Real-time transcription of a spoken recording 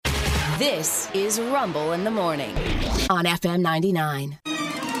This is Rumble in the Morning on FM 99.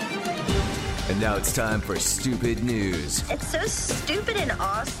 And now it's time for Stupid News, It's so stupid and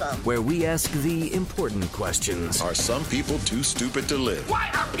awesome. where we ask the important questions. Are some people too stupid to live? Why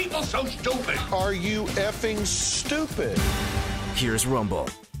are people so stupid? Are you effing stupid? Here's Rumble.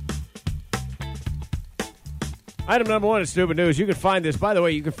 Item number one is Stupid News. You can find this. By the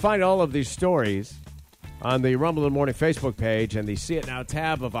way, you can find all of these stories on the Rumble in the Morning Facebook page and the See It Now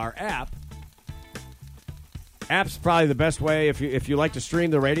tab of our app. App's probably the best way if you like to stream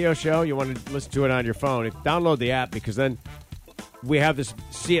the radio show, you want to listen to it on your phone. Download the app because then we have this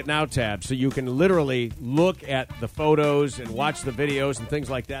See It Now tab, so you can literally look at the photos and watch the videos and things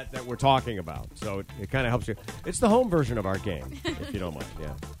like that we're talking about. So it kind of helps you. It's the home version of our game, if you don't mind.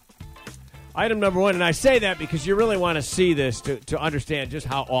 Yeah. Item number one, and I say that because you really want to see this to understand just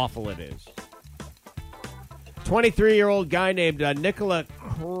how awful it is. 23-year-old guy named Nikola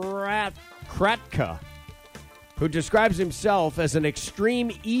Kratka, who describes himself as an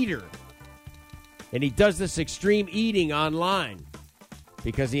extreme eater. And he does this extreme eating online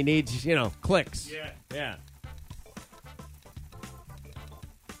because he needs, clicks. Yeah.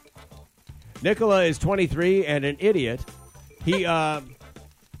 Nikola is 23 and an idiot. He, and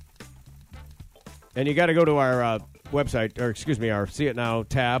you got to go to our website, or excuse me, our See It Now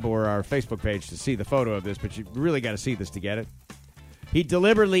tab or our Facebook page to see the photo of this, but you really got to see this to get it. He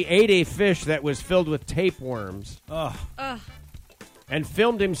deliberately ate a fish that was filled with tapeworms and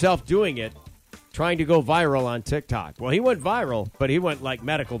filmed himself doing it, trying to go viral on TikTok. Well, he went viral, but he went like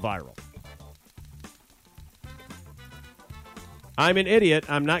medical viral. I'm an idiot.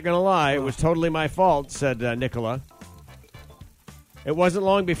 I'm not going to lie. It was totally my fault, said Nicola. It wasn't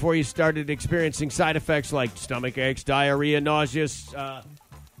long before he started experiencing side effects like stomach aches, diarrhea, nausea,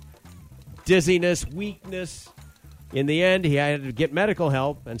 dizziness, weakness. In the end, he had to get medical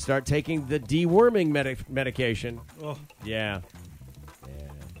help and start taking the deworming medication. Oh. Yeah.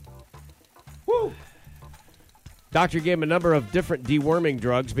 Woo! Doctor gave him a number of different deworming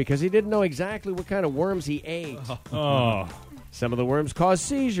drugs because he didn't know exactly what kind of worms he ate. Oh. Some of the worms cause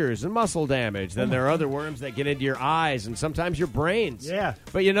seizures and muscle damage. Then there are other worms that get into your eyes and sometimes your brains. Yeah.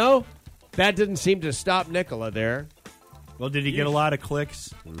 But, that didn't seem to stop Nicola there. Well, did he get a lot of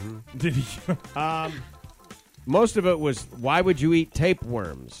clicks? Mm-hmm. Did he? Most of it was, why would you eat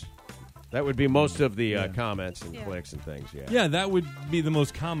tapeworms? That would be most of the comments and clicks and things. Yeah, that would be the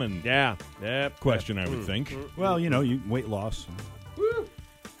most common question, I would think. Well, you weight loss.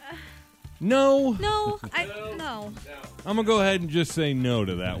 No. No. I'm going to go ahead and just say no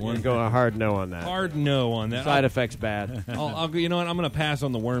to that one. Go a hard no on that. Hard no on that. Side effects bad. I'll go. You know what? I'm going to pass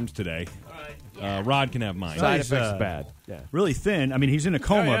on the worms today. Rod can have mine. Side effects bad. Yeah. Really thin. I mean, he's in a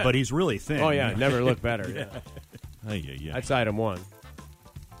coma, but he's really thin. Oh, yeah. Never looked better. Yeah. That's item one.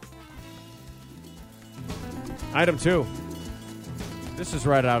 Item two. This is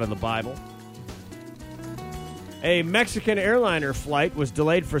right out of the Bible. A Mexican airliner flight was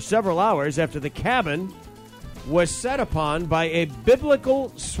delayed for several hours after the cabin was set upon by a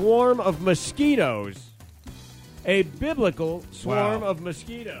biblical swarm of mosquitoes. A biblical swarm of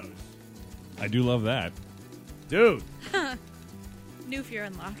mosquitoes. I do love that. Dude. New fear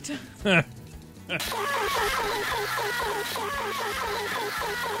unlocked.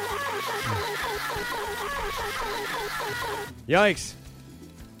 Yikes.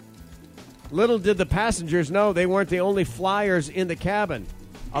 Little did the passengers know they weren't the only flyers in the cabin.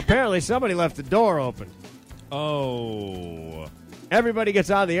 Apparently somebody left the door open. Oh. Everybody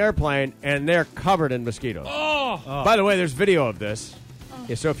gets out of the airplane and they're covered in mosquitoes. Oh. By the way, there's video of this.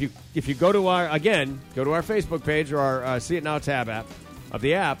 Yeah, so if you go to our Facebook page or our See It Now tab app of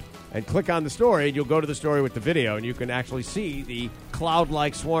the app and click on the story, you'll go to the story with the video and you can actually see the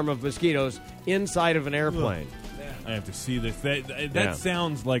cloud-like swarm of mosquitoes inside of an airplane. I have to see this. That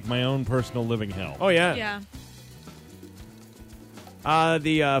sounds like my own personal living hell. Oh, yeah. Yeah.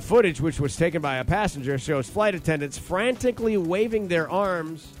 The footage, which was taken by a passenger, shows flight attendants frantically waving their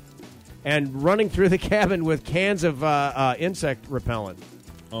arms and running through the cabin with cans of insect repellent.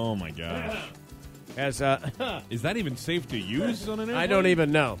 Oh, my gosh. Is that even safe to use on an airplane? I don't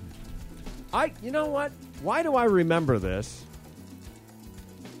even know. You know what? Why do I remember this?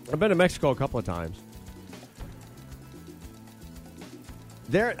 I've been to Mexico a couple of times.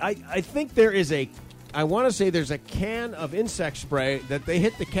 I think there is I want to say there's a can of insect spray that they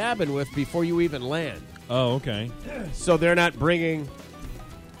hit the cabin with before you even land. Oh, okay. So they're not bringing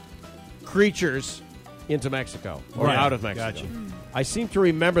creatures into Mexico or out of Mexico. Gotcha. I seem to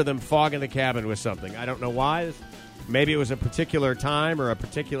remember them fogging the cabin with something. I don't know why. Maybe it was a particular time or a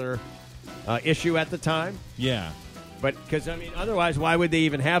particular issue at the time. Yeah. But because otherwise, why would they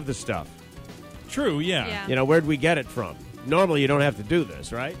even have the stuff? True, yeah. Where'd we get it from? Normally, you don't have to do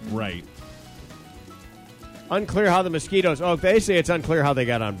this, right? Right. Unclear how the Mosquitoes. Oh, they say it's unclear how they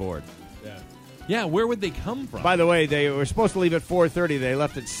got on board. Yeah, where would they come from? By the way, they were supposed to leave at 4:30. They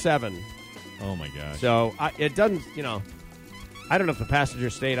left at 7. Oh, my gosh. So it doesn't, I don't know if the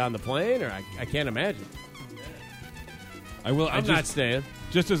passengers stayed on the plane, or I can't imagine. I'm not staying.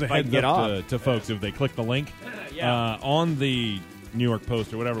 Just as a heads up to folks, if they click the link, on the New York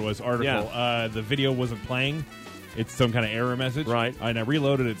Post or whatever it was article, the video wasn't playing. It's some kind of error message. Right. And I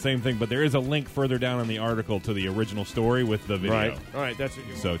reloaded it, same thing, but there is a link further down in the article to the original story with the video. Right. All right, that's what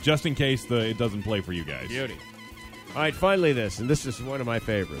you want. So just in case it doesn't play for you guys. Beauty. All right, finally this, and this is one of my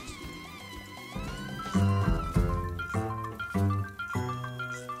favorites.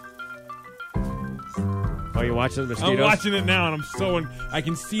 Oh, you watching the Mosquitoes? I'm watching it now, and I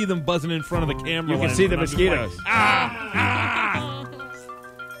can see them buzzing in front of the camera. You can see the Mosquitoes.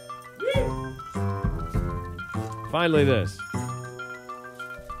 Finally this.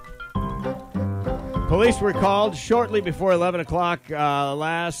 Police were called shortly before 11 o'clock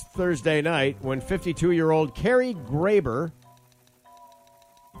last Thursday night when 52-year-old Carrie Graber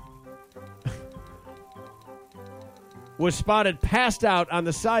was spotted passed out on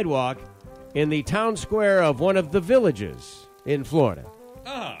the sidewalk in the town square of one of the villages in Florida.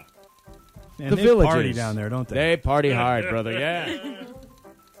 And they villages. party down there, don't they? They party hard, brother, yeah.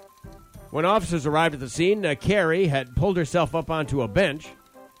 When officers arrived at the scene, Carrie had pulled herself up onto a bench.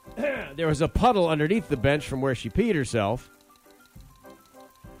 There was a puddle underneath the bench from where she peed herself.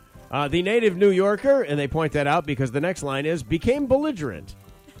 The native New Yorker, and they point that out because the next line is, became belligerent.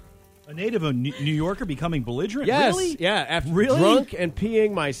 A native of New Yorker becoming belligerent? Yes, Really? yeah. After Really? drunk and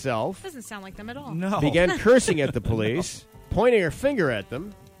peeing myself, Doesn't sound like them at all. No. began cursing at the police, pointing her finger at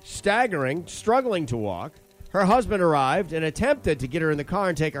them, staggering, struggling to walk. Her husband arrived and attempted to get her in the car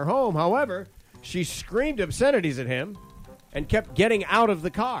and take her home. However, she screamed obscenities at him and kept getting out of the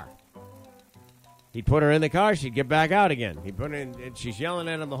car. He'd put her in the car, she'd get back out again. He'd put her in, and she's yelling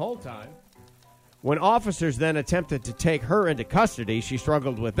at him the whole time. When officers then attempted to take her into custody, she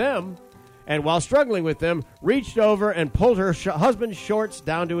struggled with them, and while struggling with them, reached over and pulled her husband's shorts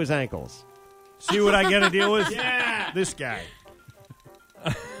down to his ankles. See what I got to deal with? This guy.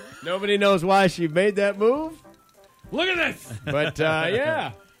 Nobody knows why she made that move. Look at this! But,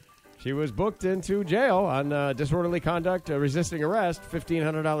 yeah. She was booked into jail on disorderly conduct, resisting arrest,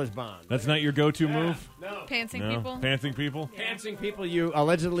 $1,500 bond. That's not your go-to move? No. Pantsing No? people? Pantsing people? Pantsing people you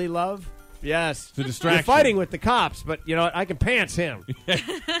allegedly love? Yes. It's a distraction. You're fighting with the cops, but, you know what? I can pants him.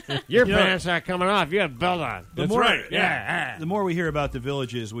 Your pants are coming off. You have a belt on. That's right. Yeah. The more we hear about the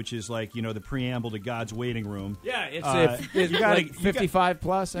villages, which is like, the preamble to God's waiting room. Yeah, it's you gotta- like 55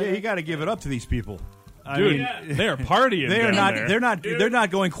 plus. I Yeah, think. you got to give it up to these people. I Dude, mean, they are partying. they are down not. there. They're not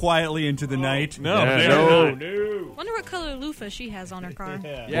going quietly into the night. No, Yeah, they no. are not. Wonder what color loofah she has on her car.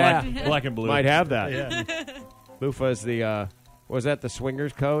 Yeah. Black and blue. Might have that. Yeah. Loofah is the, was that the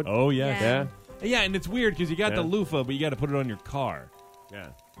swingers code? Oh, yes. Yeah. Yeah, and it's weird because you got the Yeah. loofah, but you got to put it on your car, Yeah.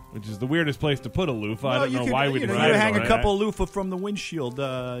 which is the weirdest place to put a loofah. I Well, don't you know could, why we you decided hang on a that. couple loofah from the windshield.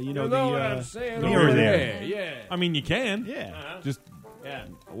 You know what I'm saying? mirror Over there. Yeah. I mean, you can. Yeah. Just Yeah.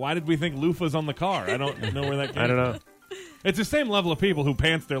 why did we think loofah's on the car? I don't know where that came I don't know. It's the same level of people who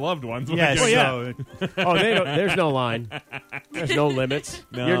pants their loved ones. when Yes. they go- So, Oh, there's no line. There's no limits.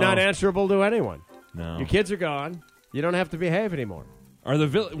 No. You're not answerable to anyone. No. Your kids are gone. You don't have to behave anymore. Are the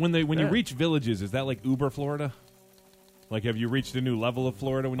when you Yeah. reach villages, is that like Uber Florida? Like, have you reached a new level of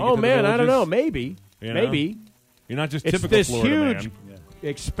Florida when you Oh, get to the man, I don't know. villages? Maybe. You know? Maybe. You're not just It's typical this Florida huge man.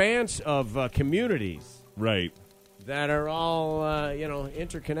 expanse of communities Right. that are all,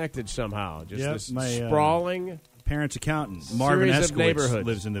 interconnected somehow. Just Yep, this my, sprawling. parents' accountant Marvin Series of Eskowitz neighborhoods.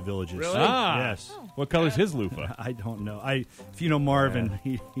 lives in the villages. Really? Ah. Yes. What color's his loofah? I don't know. If you know Marvin,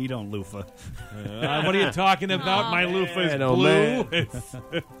 he don't loofah. What are you talking about? My loofah is oh, blue. man. It's-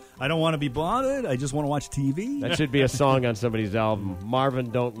 I don't want to be blinded. I just want to watch TV. That should be a song on somebody's album. Marvin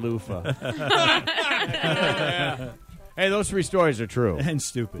Don't Loofah. Hey, those three stories are true. And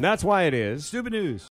stupid. And that's why it is Stupid news.